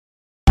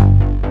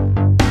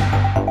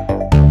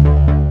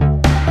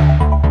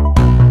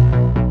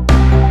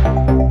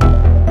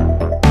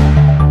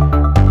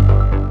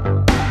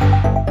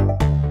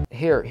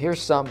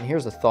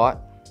here's a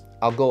thought.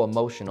 I'll go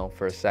emotional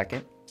for a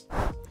second.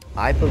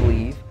 I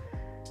believe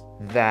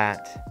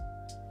that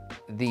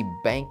the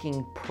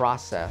banking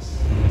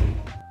process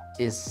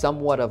is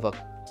somewhat of a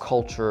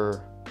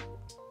culture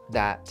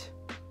that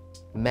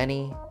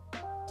many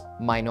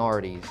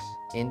minorities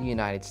in the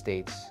United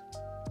States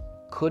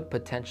could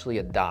potentially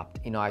adopt.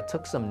 You know, I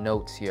took some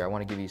notes here. I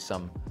want to give you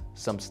some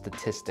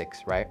statistics,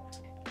 right?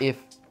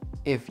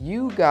 If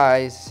you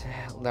guys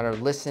that are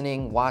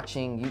listening,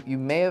 watching, you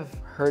may have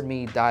heard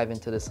me dive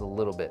into this a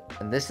little bit.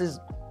 And this is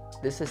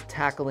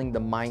tackling the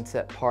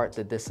mindset part,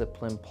 the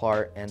discipline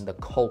part, and the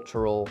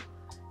cultural,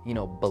 you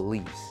know,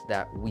 beliefs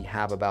that we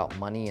have about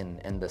money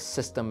and the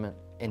system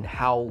and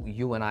how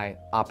you and I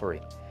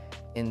operate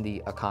in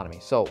the economy.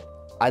 So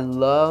I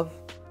love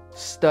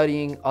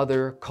studying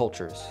other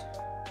cultures.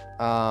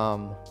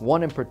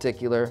 One in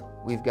particular,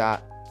 we've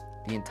got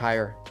the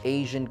entire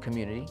Asian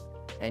community,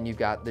 and you've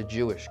got the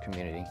Jewish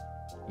community.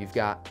 You've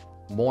got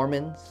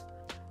Mormons.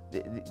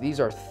 These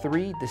are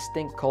three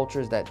distinct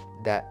cultures that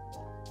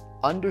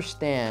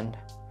understand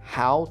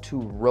how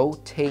to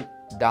rotate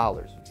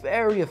dollars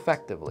very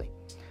effectively.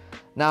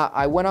 Now,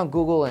 I went on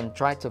Google and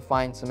tried to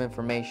find some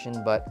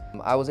information, but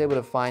I was able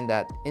to find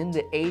that in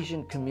the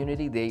Asian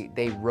community,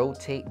 they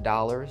rotate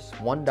dollars.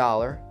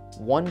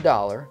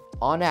 $1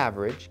 on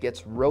average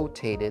gets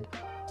rotated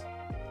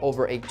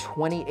over a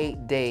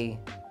 28-day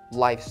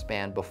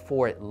lifespan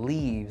before it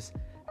leaves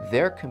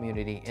their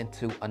community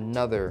into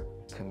another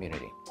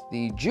community.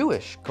 The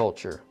Jewish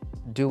culture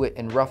do it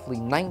in roughly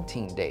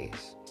 19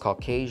 days.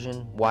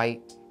 Caucasian,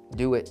 white,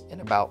 do it in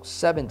about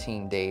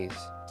 17 days.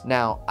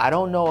 Now, I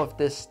don't know if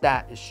this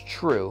stat is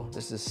true.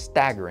 This is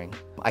staggering.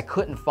 I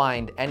couldn't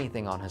find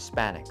anything on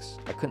Hispanics.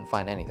 I couldn't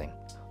find anything.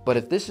 But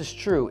if this is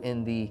true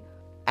in the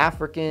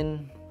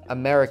African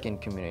American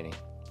community,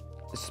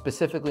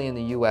 specifically in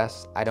the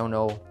US, I don't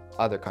know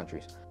other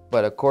countries,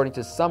 but according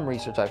to some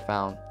research I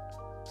found,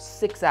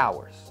 6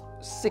 hours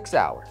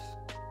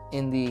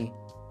in the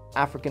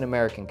African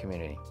American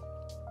community.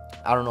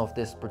 I don't know if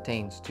this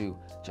pertains to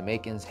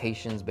Jamaicans,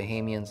 Haitians,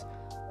 Bahamians,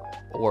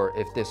 or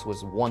if this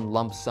was one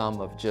lump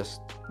sum of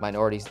just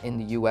minorities in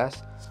the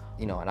US,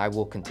 you know, and I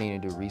will continue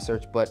to do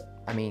research. But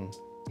I mean,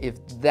 if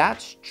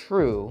that's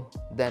true,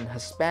 then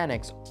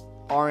Hispanics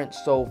aren't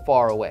so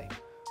far away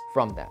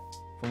from that,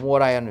 from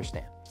what I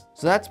understand.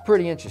 So that's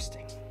pretty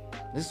interesting.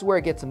 This is where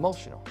it gets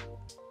emotional,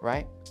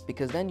 right?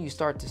 Because then you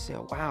start to say,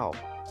 oh, wow,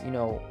 you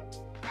know,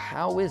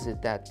 how is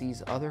it that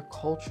these other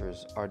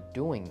cultures are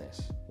doing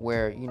this?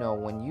 Where, you know,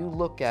 when you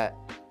look at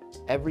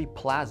every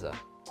plaza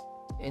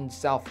in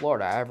South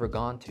Florida I've ever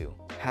gone to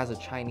has a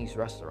Chinese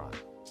restaurant.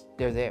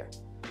 They're there.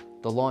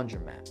 The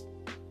laundromat,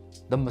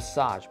 the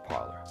massage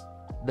parlor,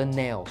 the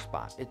nail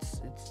spot.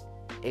 It's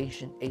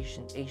Asian.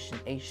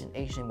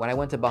 When I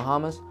went to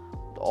Bahamas,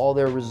 all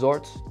their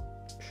resorts,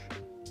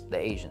 the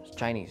Asians,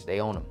 Chinese, they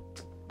own them.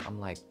 I'm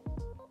like,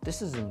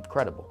 this is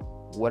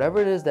incredible.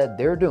 Whatever it is that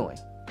they're doing,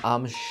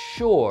 I'm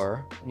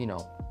sure, you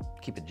know,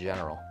 keep it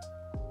general.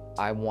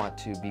 I want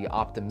to be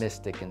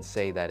optimistic and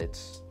say that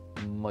it's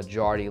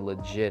majority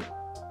legit,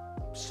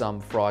 some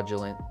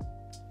fraudulent,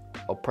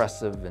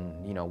 oppressive,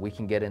 and you know, we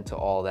can get into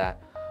all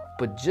that.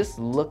 But just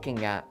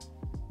looking at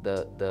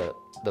the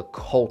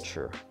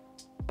culture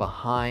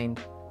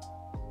behind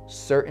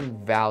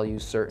certain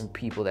values, certain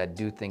people that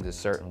do things a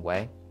certain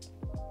way.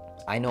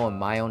 I know in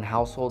my own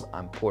household,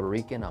 I'm Puerto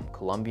Rican, I'm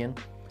Colombian.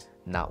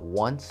 Not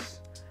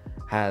once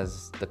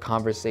has the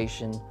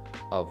conversation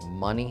of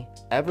money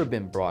ever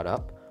been brought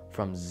up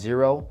from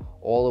 0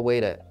 all the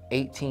way to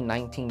 18,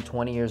 19,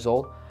 20 years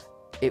old.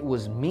 It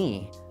was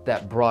me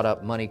that brought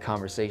up money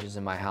conversations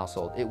in my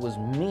household. It was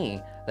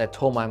me that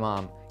told my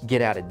mom,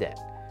 get out of debt.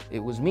 It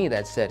was me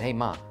that said, hey,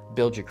 mom,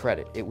 build your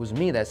credit. It was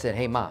me that said,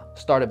 hey, mom,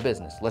 start a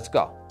business. Let's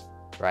go,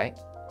 right?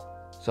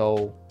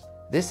 So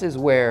this is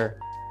where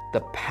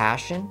the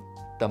passion,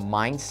 the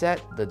mindset,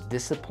 the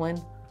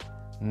discipline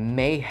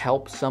may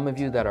help some of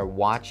you that are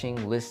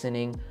watching,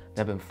 listening, that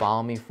have been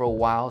following me for a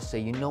while say,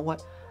 you know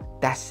what?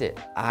 That's it.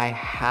 I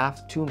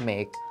have to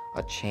make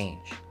a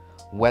change.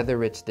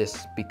 Whether it's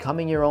this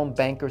becoming your own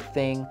banker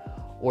thing,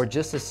 or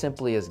just as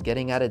simply as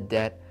getting out of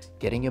debt,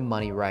 getting your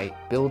money right,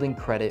 building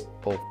credit,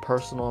 both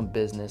personal and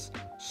business,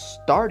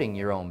 starting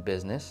your own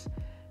business,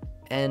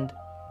 and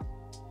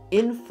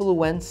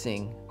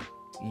influencing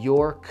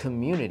your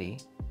community,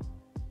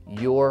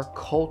 your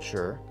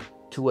culture,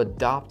 to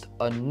adopt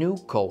a new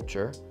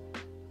culture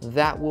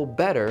that will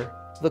better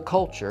the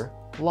culture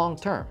long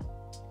term.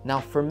 Now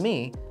for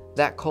me,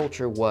 that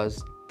culture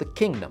was the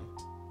kingdom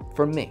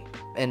for me.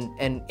 And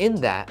in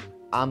that,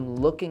 I'm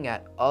looking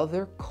at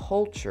other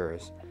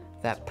cultures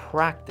that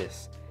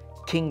practice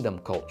kingdom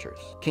cultures,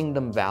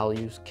 kingdom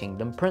values,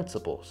 kingdom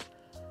principles.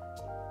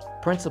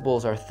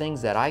 Principles are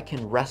things that I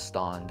can rest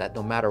on, that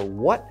no matter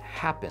what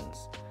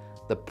happens,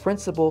 the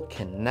principle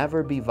can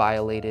never be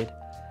violated.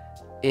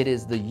 It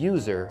is the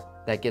user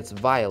that gets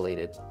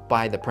violated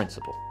by the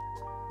principle,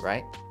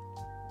 right?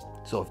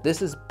 So if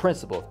this is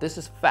principle, if this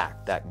is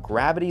fact, that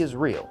gravity is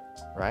real,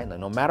 right? Like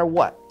no matter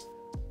what,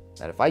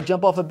 that if I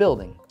jump off a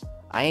building,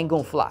 I ain't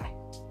gonna fly,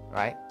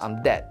 right?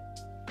 I'm dead.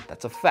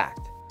 That's a fact.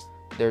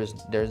 There's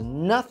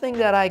nothing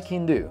that I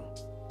can do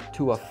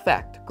to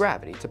affect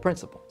gravity. It's a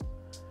principle.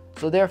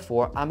 So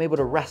therefore, I'm able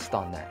to rest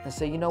on that and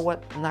say, you know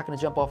what? I'm not gonna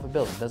jump off a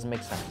building. It doesn't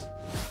make sense,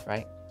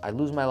 right? I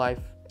lose my life.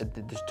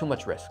 There's too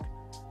much risk.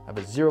 I have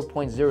a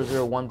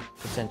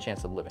 0.001%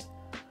 chance of living.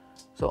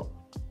 So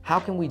how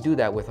can we do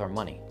that with our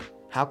money?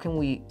 How can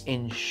we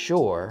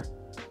ensure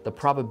the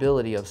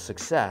probability of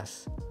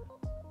success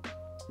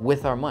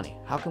with our money?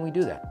 How can we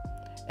do that?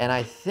 And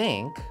I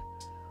think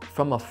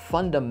from a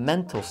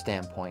fundamental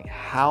standpoint,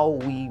 how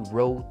we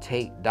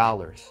rotate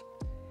dollars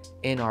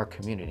in our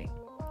community.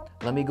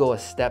 Let me go a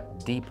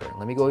step deeper.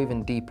 Let me go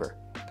even deeper.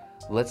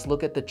 Let's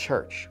look at the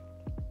church,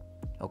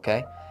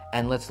 okay?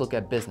 And let's look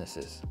at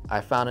businesses.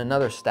 I found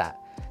another stat.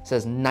 It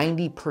says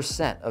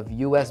 90% of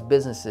US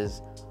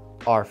businesses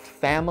are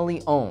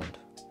family owned.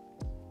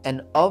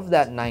 And of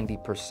that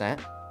 90%,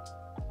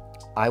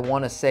 I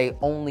wanna say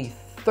only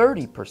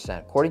 30%,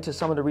 according to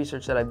some of the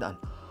research that I've done,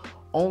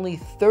 only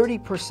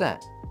 30%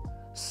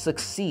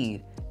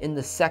 succeed in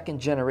the second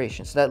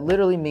generation. So that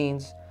literally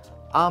means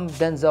I'm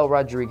Denzel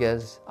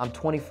Rodriguez, I'm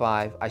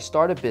 25, I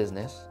start a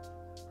business,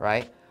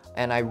 right?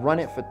 And I run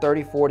it for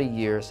 30, 40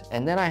 years,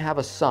 and then I have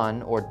a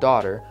son or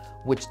daughter,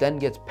 which then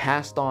gets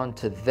passed on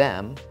to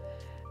them.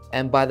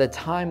 And by the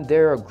time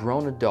they're a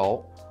grown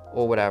adult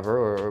or whatever,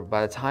 or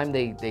by the time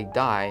they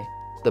die,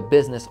 the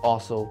business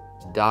also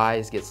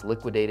dies, gets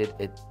liquidated,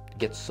 it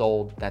gets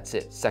sold, that's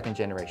it, second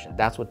generation.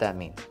 That's what that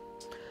means.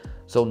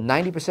 So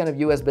 90% of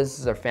US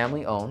businesses are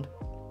family owned.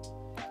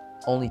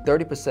 Only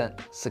 30%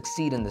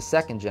 succeed in the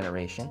second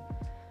generation.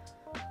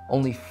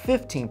 Only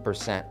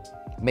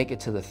 15% make it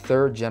to the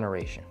third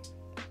generation.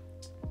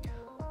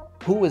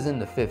 Who is in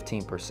the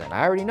 15%?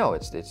 I already know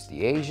it's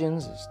the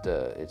Asians,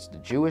 it's the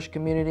Jewish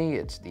community,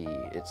 it's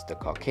the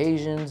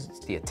Caucasians,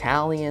 it's the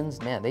Italians.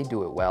 Man, they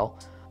do it well.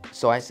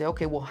 So I say,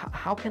 okay, well,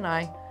 how can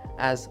I,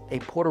 as a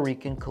Puerto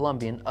Rican,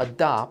 Colombian,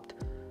 adopt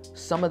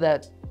some of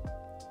that,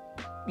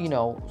 you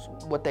know,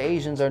 what the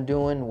Asians are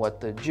doing,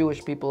 what the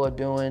Jewish people are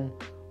doing,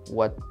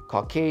 what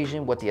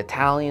Caucasian, what the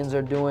Italians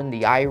are doing,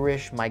 the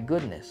Irish, my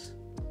goodness.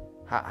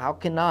 How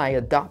can I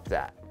adopt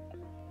that?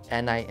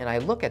 And I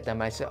look at them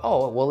and I say,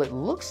 oh, well, it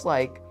looks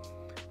like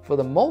for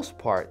the most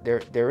part,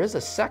 there is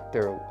a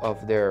sector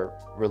of their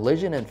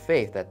religion and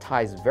faith that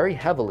ties very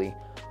heavily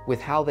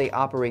with how they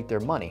operate their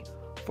money.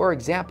 For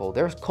example,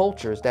 there's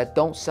cultures that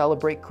don't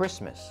celebrate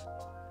Christmas,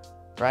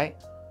 right?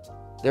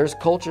 There's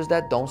cultures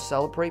that don't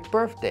celebrate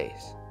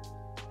birthdays.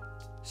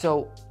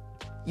 So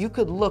you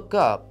could look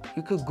up,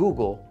 you could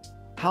Google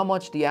how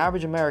much the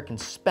average American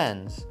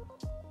spends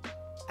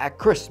at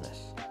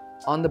Christmas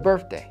on the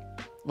birthday.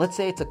 Let's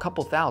say it's a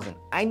couple thousand.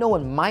 I know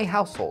in my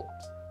household,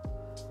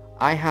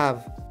 I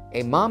have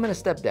a mom and a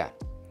stepdad.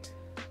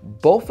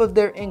 Both of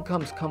their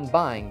incomes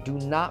combined do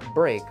not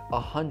break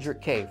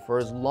 100K. For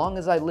as long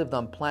as I lived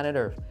on planet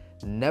Earth,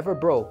 never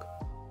broke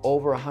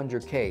over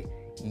 100K.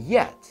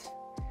 Yet,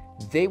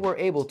 they were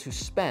able to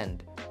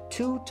spend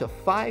 2 to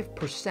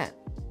 5%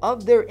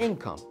 of their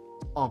income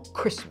on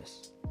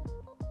Christmas.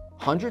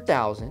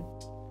 100,000,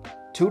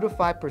 2 to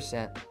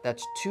 5%,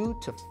 that's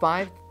 $2,000 to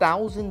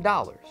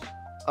 $5,000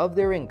 of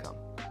their income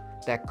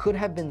that could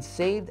have been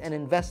saved and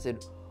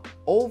invested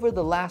over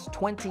the last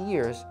 20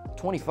 years,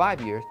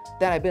 25 years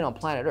that I've been on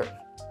planet Earth.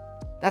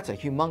 That's a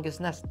humongous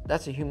nest.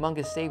 That's a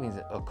humongous savings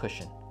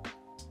cushion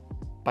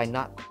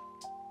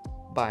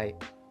by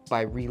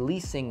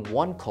releasing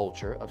one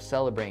culture of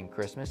celebrating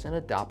Christmas and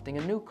adopting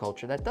a new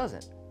culture that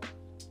doesn't.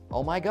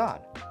 Oh my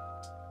God.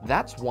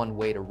 That's one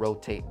way to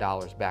rotate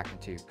dollars back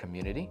into your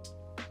community,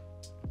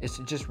 is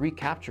to just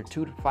recapture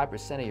 2 to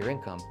 5% of your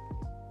income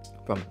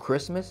from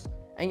Christmas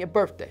and your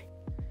birthday.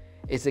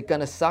 Is it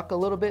gonna suck a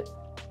little bit?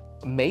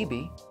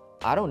 Maybe,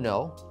 I don't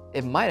know.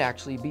 It might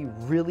actually be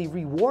really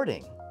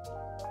rewarding,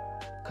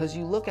 because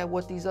you look at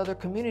what these other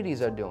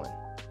communities are doing,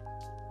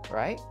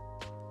 right?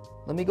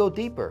 Let me go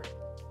deeper.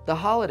 The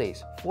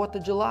holidays, 4th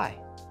of July.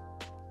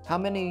 How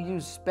many of you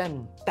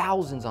spend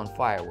thousands on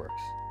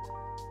fireworks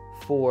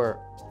for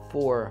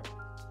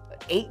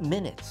 8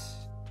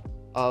 minutes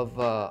of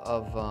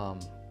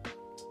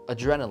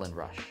adrenaline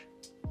rush?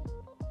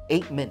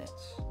 8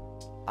 minutes.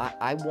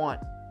 I want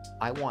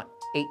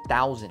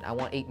 8,000. I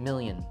want 8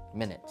 million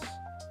minutes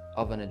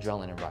of an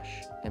adrenaline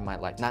rush in my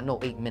life. Not no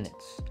 8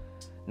 minutes.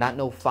 Not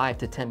no 5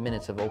 to 10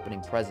 minutes of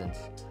opening presents,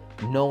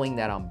 knowing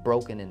that I'm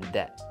broken in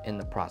debt in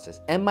the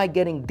process. Am I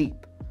getting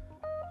deep?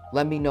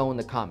 Let me know in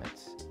the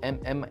comments.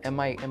 Am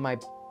I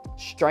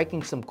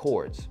striking some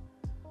chords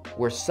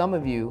where some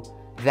of you,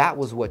 that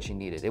was what you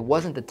needed? It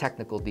wasn't the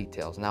technical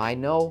details. Now, I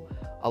know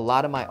a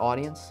lot of my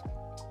audience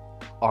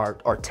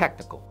are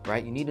technical,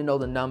 right? You need to know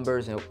the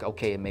numbers and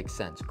okay, it makes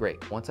sense.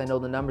 Great. Once I know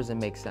the numbers, it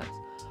makes sense.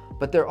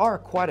 But there are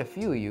quite a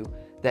few of you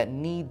that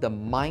need the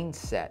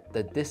mindset,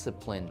 the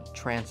discipline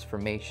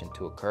transformation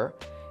to occur.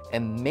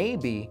 And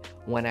maybe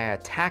when I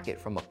attack it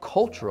from a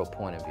cultural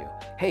point of view,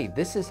 hey,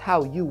 this is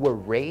how you were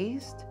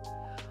raised.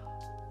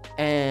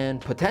 And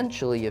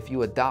potentially, if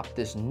you adopt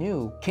this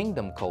new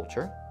kingdom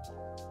culture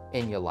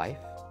in your life,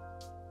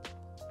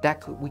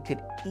 we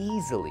could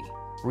easily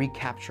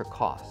recapture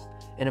costs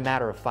in a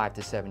matter of 5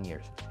 to 7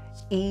 years.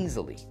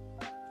 Easily.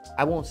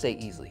 I won't say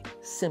easily,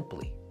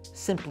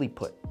 simply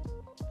put,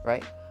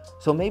 right?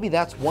 So maybe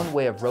that's one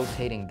way of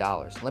rotating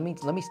dollars. Let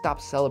me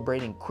stop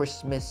celebrating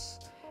Christmas,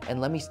 and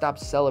let me stop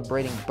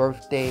celebrating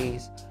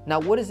birthdays. Now,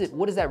 what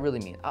does that really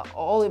mean?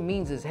 All it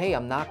means is, hey,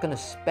 I'm not gonna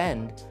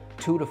spend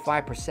 2 to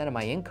 5% of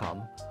my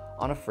income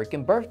on a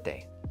freaking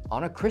birthday,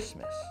 on a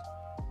Christmas.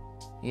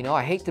 You know,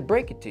 I hate to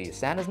break it to you,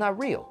 Santa's not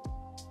real,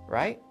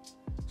 right?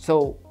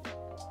 So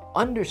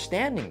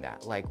understanding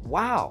that, like,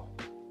 wow,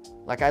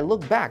 like I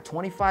look back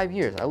 25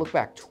 years,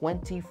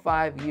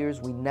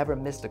 we never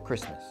missed a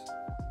Christmas.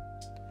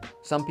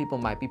 Some people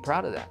might be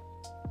proud of that.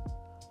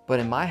 But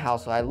in my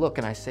house, I look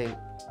and I say,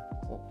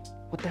 well,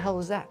 what the hell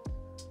is that?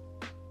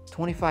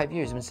 25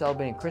 years, you've been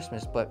celebrating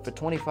Christmas, but for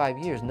 25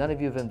 years, none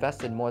of you have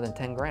invested more than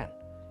 10 grand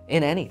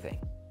in anything.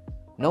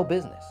 No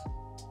business,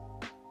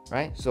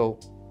 right? So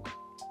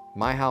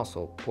my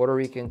household, Puerto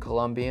Rican,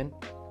 Colombian,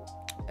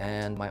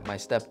 and my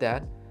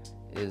stepdad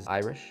is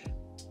Irish.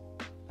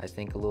 I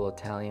think a little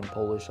Italian,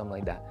 Polish, something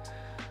like that.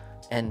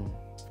 And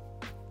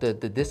the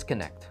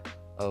disconnect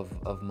of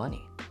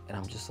money. And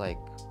I'm just like,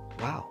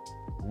 wow,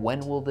 when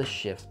will the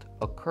shift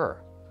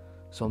occur?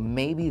 So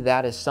maybe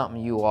that is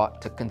something you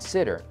ought to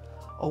consider.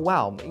 Oh,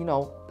 wow, you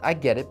know, I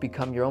get it,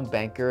 become your own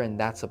banker, and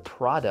that's a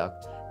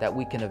product that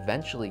we can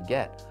eventually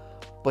get.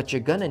 But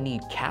you're gonna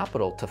need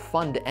capital to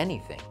fund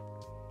anything.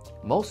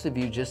 Most of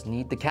you just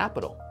need the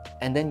capital,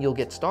 and then you'll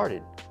get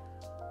started.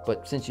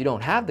 But since you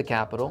don't have the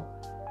capital,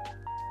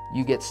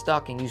 you get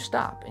stuck and you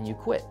stop and you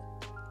quit.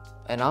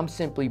 And I'm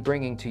simply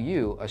bringing to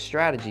you a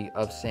strategy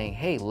of saying,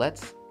 hey,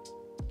 let's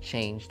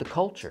change the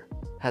culture.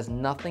 Has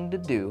nothing to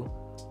do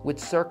with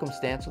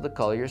circumstance or the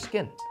color of your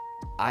skin.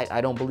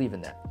 I don't believe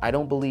in that. I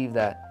don't believe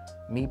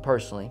that me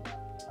personally,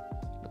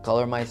 the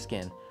color of my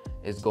skin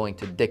is going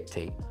to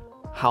dictate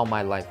how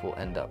my life will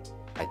end up.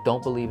 I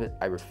don't believe it.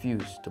 I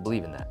refuse to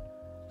believe in that.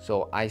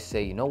 So I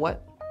say, you know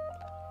what?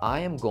 I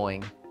am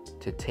going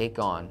to take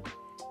on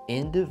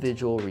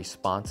individual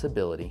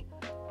responsibility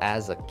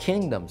as a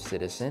kingdom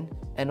citizen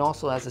and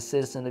also as a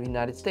citizen of the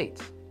United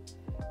States.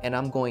 And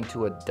I'm going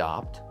to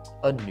adopt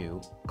a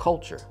new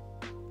culture.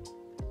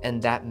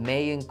 And that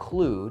may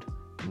include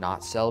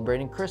not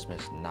celebrating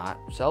Christmas, not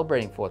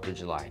celebrating 4th of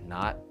July,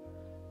 not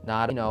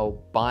you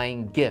know,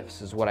 buying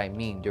gifts is what I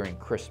mean during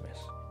Christmas.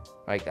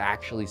 Like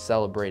actually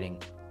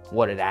celebrating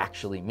what it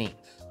actually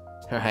means,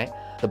 right?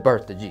 The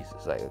birth of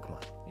Jesus, like, come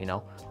on, you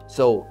know?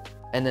 So,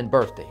 and then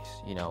birthdays,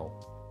 you know,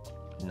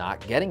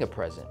 not getting a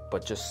present,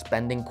 but just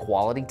spending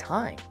quality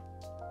time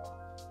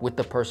with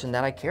the person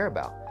that I care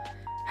about.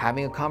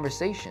 Having a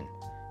conversation,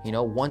 you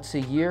know, once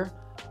a year.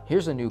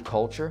 Here's a new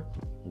culture.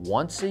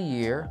 Once a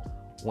year,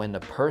 when the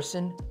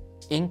person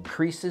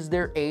increases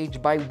their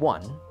age by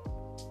 1,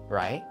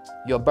 right?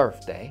 Your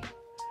birthday,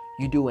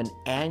 you do an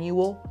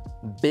annual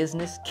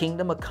business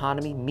kingdom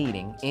economy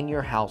meeting in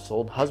your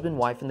household, husband,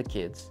 wife, and the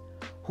kids.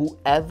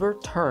 Whoever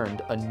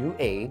turned a new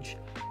age,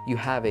 you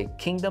have a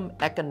kingdom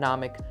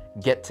economic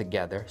get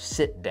together,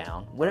 sit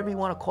down, whatever you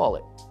want to call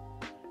it,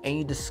 and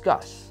you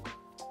discuss.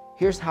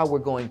 Here's how we're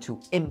going to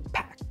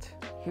impact.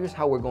 Here's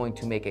how we're going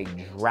to make a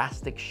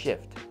drastic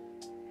shift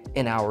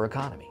in our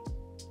economy.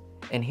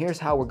 And here's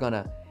how we're going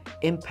to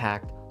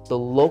impact the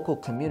local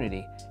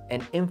community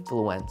and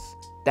influence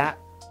that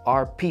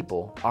our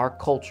people, our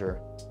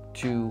culture,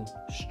 to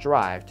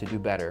strive to do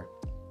better.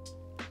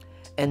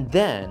 And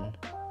then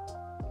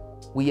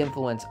we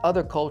influence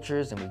other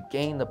cultures and we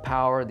gain the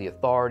power, the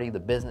authority, the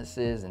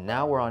businesses, and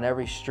now we're on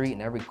every street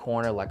and every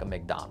corner like a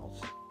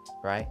McDonald's,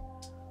 right?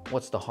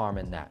 What's the harm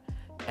in that?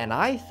 And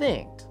I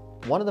think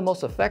one of the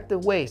most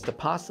effective ways to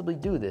possibly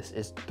do this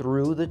is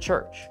through the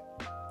church.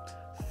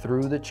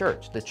 Through the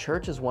church. The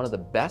church is one of the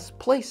best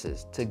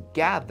places to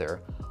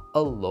gather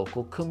a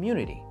local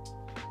community.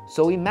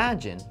 So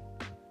imagine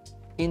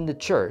in the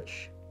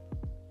church,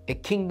 a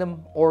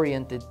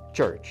kingdom-oriented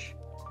church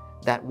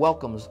that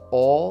welcomes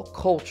all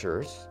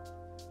cultures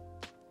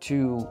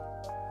to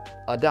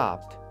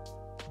adopt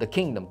the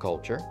kingdom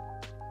culture.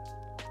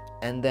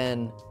 And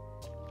then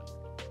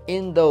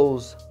in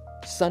those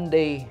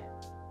Sunday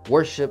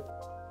worship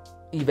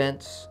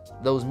events,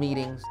 those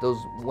meetings, those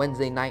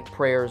Wednesday night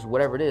prayers,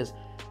 whatever it is,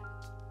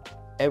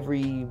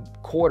 every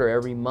quarter,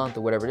 every month,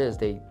 or whatever it is,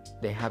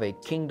 they have a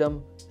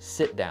kingdom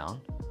sit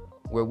down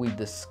where we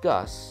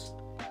discuss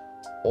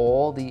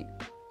all the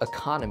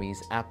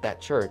economies at that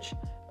church,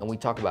 and we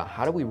talk about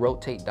how do we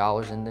rotate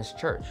dollars in this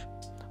church.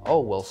 Oh,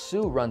 well,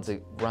 Sue runs a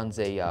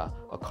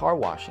car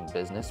washing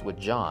business with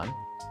John.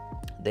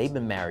 They've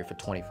been married for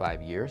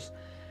 25 years.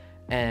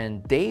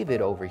 And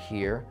David over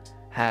here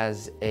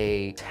has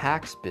a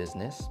tax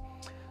business.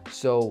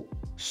 So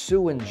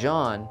Sue and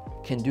John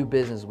can do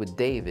business with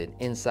David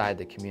inside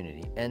the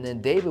community. And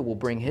then David will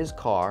bring his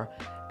car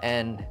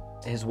and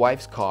his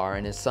wife's car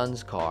and his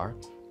son's car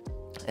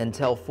and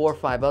tell 4 or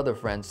 5 other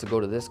friends to go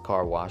to this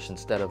car wash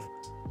instead of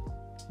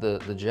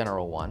the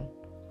general one,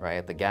 right,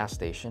 at the gas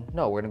station.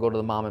 No, we're gonna go to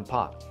the mom and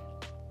pop.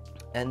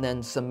 And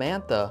then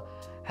Samantha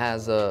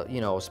has a,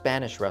 a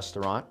Spanish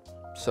restaurant.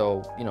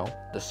 So,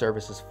 the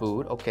service is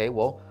food. Okay,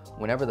 well,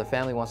 whenever the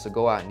family wants to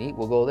go out and eat,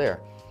 we'll go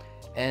there.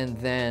 And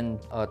then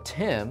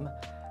Tim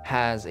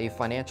has a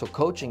financial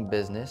coaching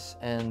business.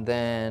 And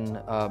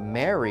then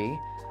Mary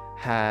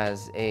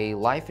has a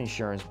life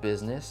insurance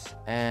business.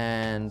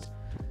 And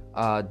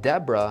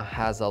Deborah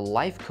has a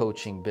life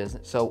coaching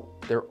business. So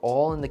they're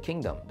all in the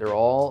kingdom. They're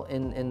all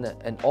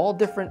in all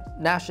different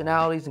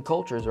nationalities and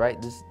cultures,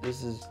 right?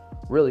 This is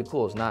really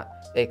cool. It's not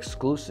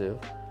exclusive.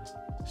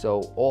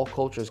 So all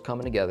cultures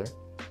coming together,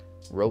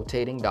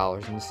 rotating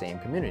dollars in the same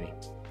community,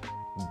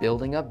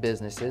 building up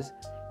businesses,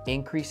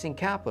 increasing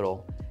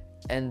capital,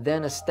 and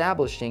then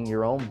establishing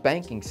your own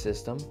banking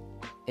system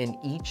in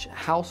each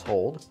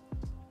household,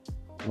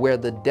 where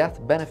the death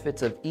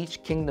benefits of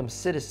each kingdom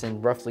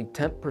citizen, roughly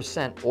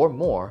 10% or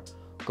more,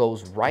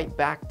 goes right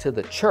back to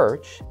the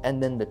church,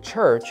 and then the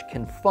church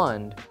can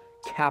fund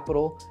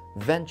capital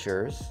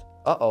ventures,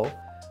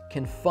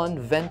 can fund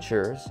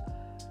ventures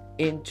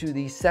into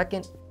the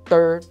second,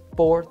 third,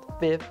 fourth,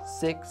 fifth,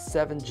 sixth,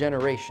 seventh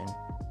generation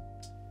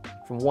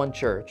from one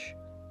church,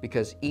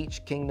 because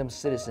each kingdom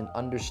citizen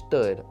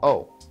understood,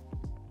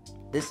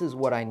 this is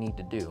what I need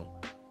to do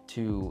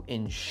to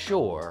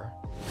ensure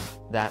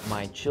that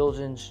my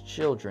children's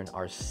children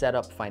are set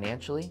up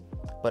financially,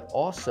 but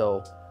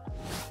also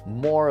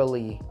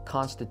morally,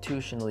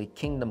 constitutionally,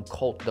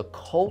 the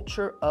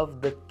culture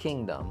of the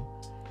kingdom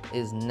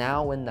is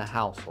now in the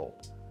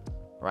household,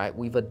 right?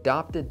 We've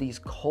adopted these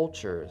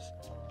cultures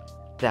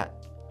that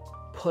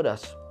put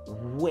us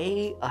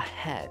way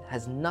ahead.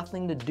 Has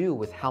nothing to do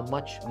with how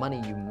much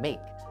money you make.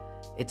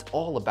 It's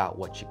all about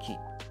what you keep.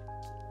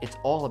 It's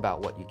all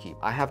about what you keep.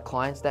 I have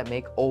clients that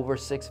make over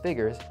 6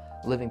 figures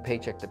living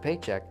paycheck to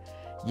paycheck,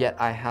 yet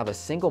I have a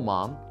single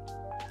mom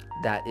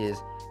that is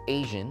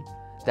Asian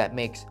that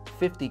makes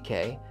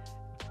 50K,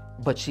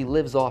 but she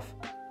lives off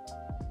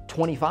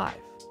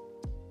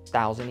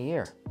 25,000 a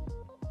year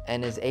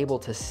and is able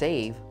to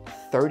save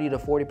 30 to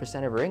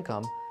 40% of her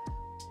income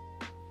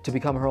to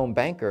become her own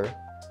banker.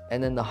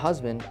 And then the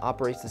husband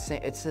operates the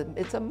same. It's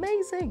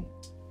amazing.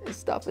 This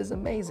stuff is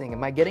amazing.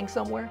 Am I getting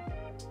somewhere?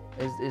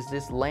 Is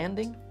this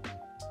landing?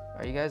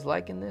 Are you guys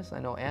liking this? I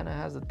know Anna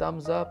has a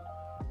thumbs up.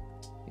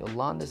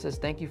 Yolanda says,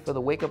 thank you for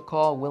the wake-up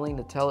call, willing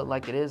to tell it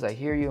like it is. I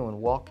hear you and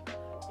walk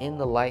in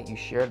the light you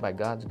shared by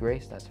God's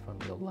grace. That's from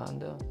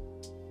Yolanda.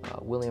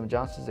 William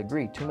Johnson says,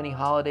 agree. Too many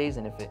holidays,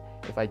 and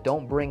if I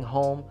don't bring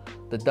home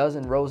the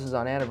dozen roses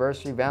on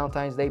anniversary,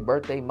 Valentine's Day,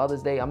 birthday,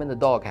 Mother's Day, I'm in the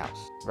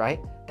doghouse, right?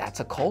 That's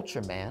a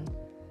culture, man.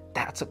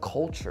 That's a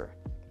culture.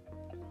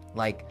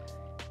 Like,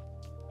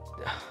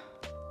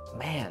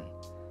 man,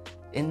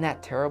 isn't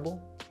that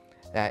terrible?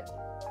 That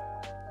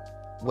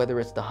whether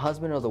it's the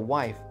husband or the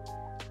wife,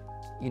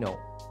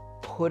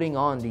 putting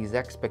on these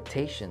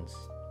expectations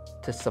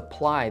to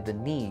supply the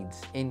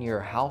needs in your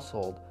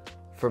household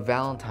for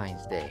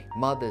Valentine's Day,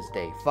 Mother's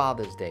Day,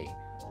 Father's Day,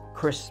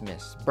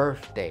 Christmas,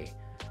 birthday,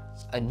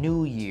 a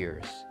New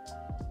Year's,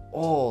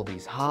 all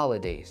these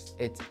holidays.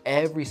 It's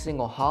every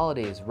single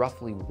holiday is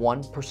roughly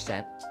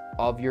 1%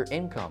 of your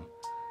income.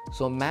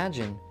 So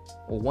imagine,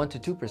 or 1 to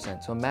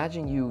 2%. So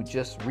imagine you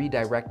just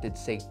redirected,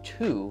 say,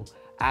 2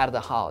 out of the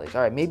holidays.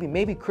 All right,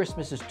 maybe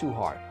Christmas is too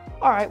hard.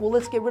 All right, well,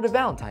 let's get rid of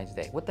Valentine's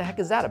Day. What the heck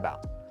is that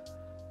about?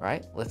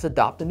 Right? Let's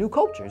adopt a new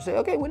culture. Say,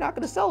 okay, we're not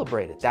going to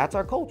celebrate it. That's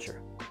our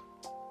culture.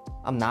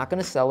 I'm not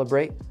going to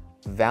celebrate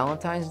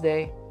Valentine's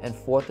Day and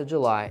 4th of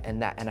July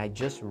and I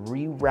just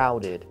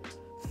rerouted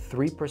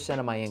 3%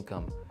 of my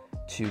income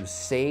to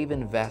save,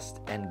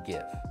 invest, and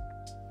give.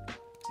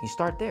 You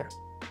start there.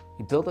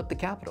 You build up the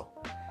capital.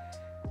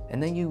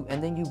 And then you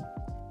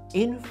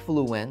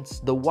influence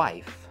the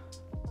wife,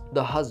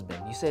 the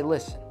husband. You say,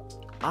 listen,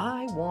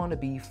 I want to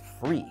be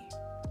free,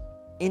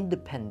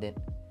 independent,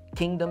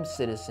 kingdom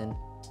citizen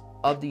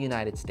of the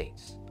United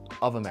States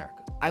of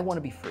America. I want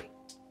to be free.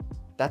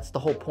 That's the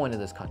whole point of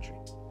this country,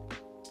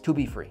 to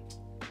be free,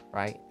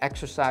 right?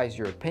 Exercise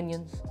your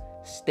opinions,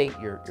 state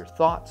your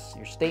thoughts,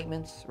 your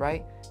statements,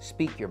 right?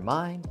 Speak your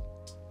mind,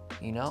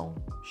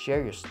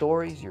 share your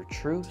stories, your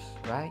truths,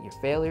 right? Your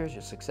failures,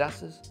 your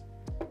successes,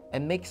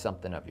 and make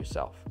something of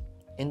yourself.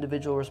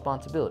 Individual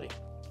responsibility.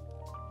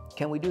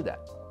 Can we do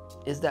that?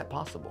 Is that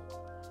possible?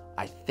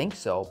 I think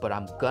so, but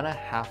I'm gonna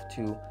have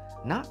to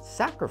not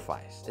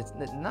sacrifice. It's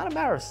not a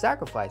matter of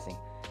sacrificing.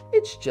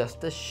 It's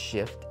just a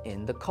shift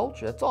in the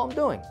culture. That's all I'm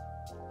doing.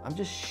 I'm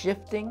just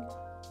shifting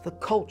the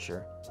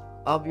culture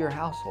of your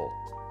household.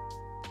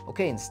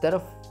 Okay, instead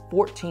of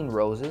 14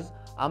 roses,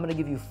 I'm gonna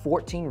give you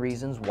 14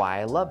 reasons why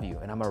I love you.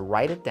 And I'm gonna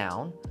write it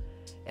down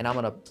and I'm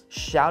gonna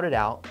shout it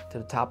out to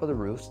the top of the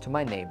roofs to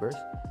my neighbors.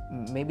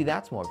 Maybe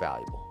that's more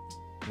valuable,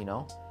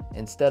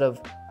 Instead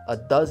of a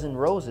dozen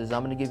roses,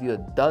 I'm gonna give you a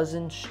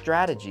dozen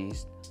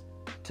strategies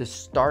to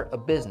start a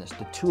business,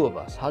 the 2 of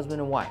us,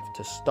 husband and wife,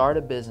 to start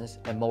a business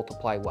and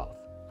multiply wealth.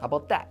 How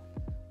about that?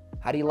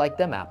 How do you like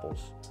them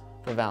apples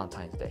for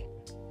Valentine's Day?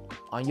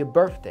 On your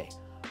birthday,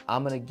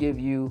 I'm gonna give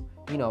you,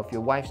 if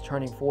your wife's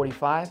turning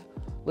 45,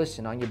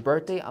 listen, on your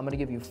birthday, I'm gonna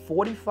give you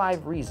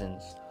 45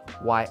 reasons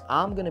why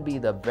I'm gonna be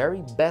the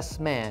very best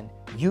man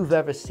you've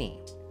ever seen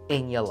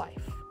in your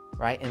life,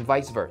 right? And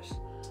vice versa.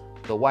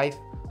 The wife,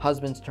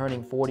 husband's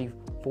turning 40,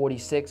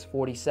 46,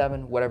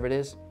 47, whatever it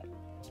is.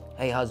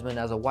 Hey, husband,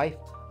 as a wife,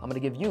 I'm gonna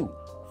give you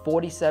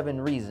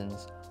 47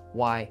 reasons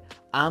why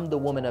I'm the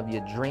woman of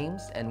your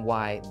dreams and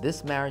why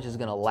this marriage is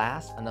gonna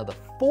last another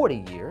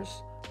 40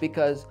 years,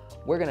 because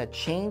we're gonna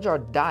change our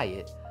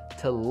diet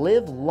to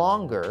live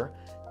longer,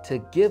 to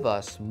give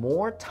us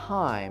more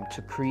time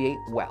to create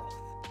wealth.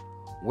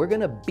 We're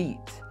gonna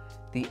beat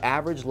the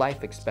average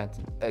life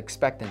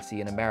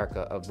expectancy in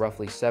America of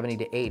roughly 70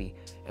 to 80,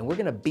 and we're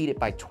gonna beat it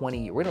by 20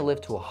 years. We're gonna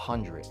live to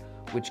 100,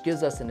 which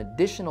gives us an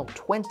additional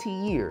 20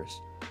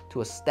 years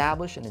to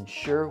establish and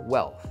ensure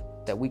wealth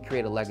that we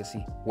create a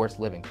legacy worth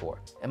living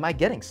for. Am I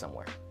getting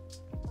somewhere?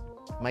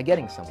 Am I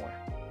getting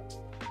somewhere?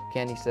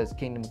 Candy says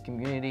Kingdom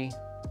Community.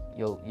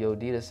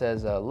 Yodita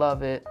says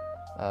love it.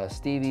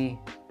 Stevie,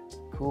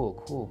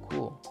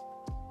 cool.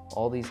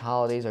 All these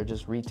holidays are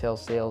just retail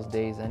sales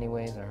days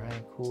anyways. All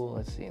right, cool.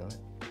 Let's see. Let's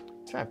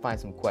try and find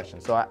some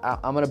questions. So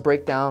I'm gonna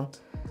break down.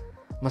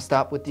 I'm gonna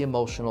stop with the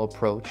emotional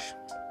approach.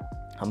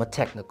 I'm a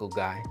technical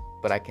guy,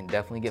 but I can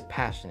definitely get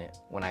passionate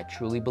when I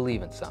truly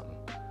believe in something.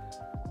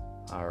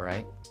 All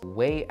right.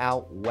 Way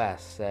Out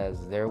West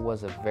says there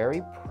was a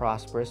very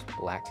prosperous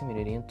Black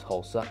community in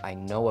Tulsa. I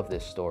know of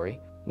this story,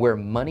 where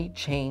money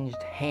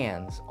changed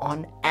hands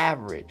on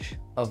average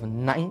of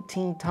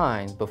 19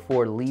 times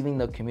before leaving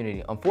the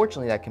community.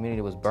 Unfortunately, that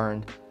community was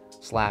burned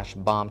 /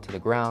 bombed to the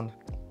ground.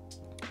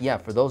 Yeah,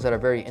 for those that are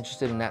very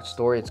interested in that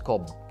story, it's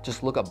called,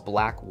 just look up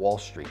Black Wall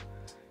Street.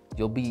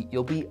 You'll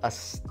be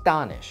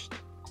astonished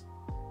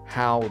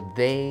how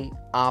they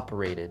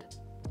operated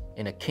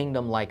in a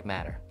kingdom-like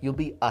manner. You'll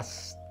be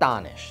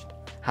astonished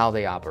how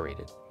they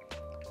operated,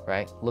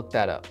 right? Look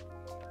that up.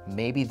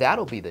 Maybe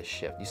that'll be the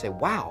shift. You say,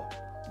 wow,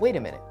 wait a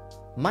minute.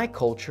 My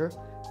culture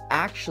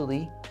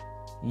actually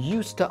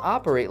used to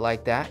operate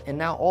like that, and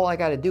now all I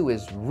gotta do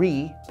is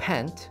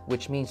repent,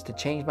 which means to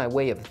change my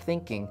way of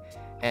thinking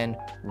and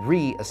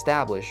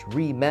re-establish,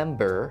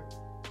 remember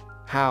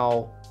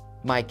how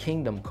my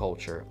kingdom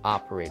culture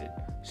operated.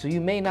 So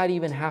you may not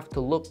even have to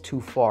look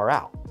too far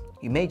out.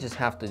 You may just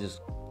have to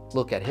just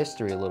look at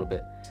history a little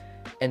bit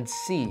and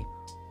see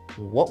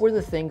what were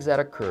the things that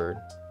occurred,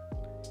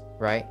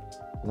 right?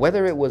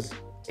 Whether it was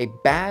a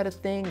bad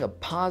thing, a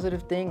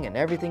positive thing, and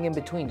everything in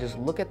between. Just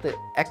look at the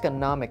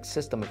economic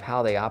system of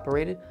how they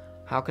operated.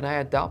 How can I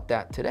adopt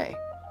that today?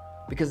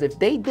 Because if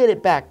they did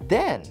it back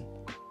then,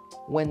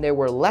 when there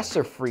were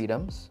lesser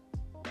freedoms,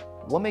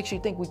 what makes you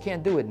think we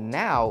can't do it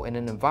now in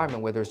an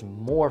environment where there's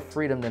more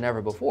freedom than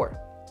ever before,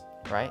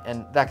 right?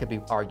 And that could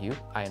be argued,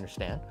 I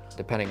understand,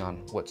 depending on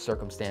what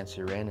circumstance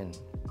you're in, and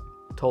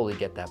totally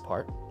get that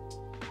part.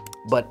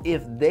 But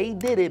if they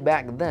did it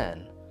back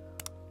then,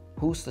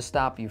 who's to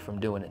stop you from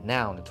doing it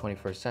now in the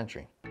 21st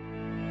century?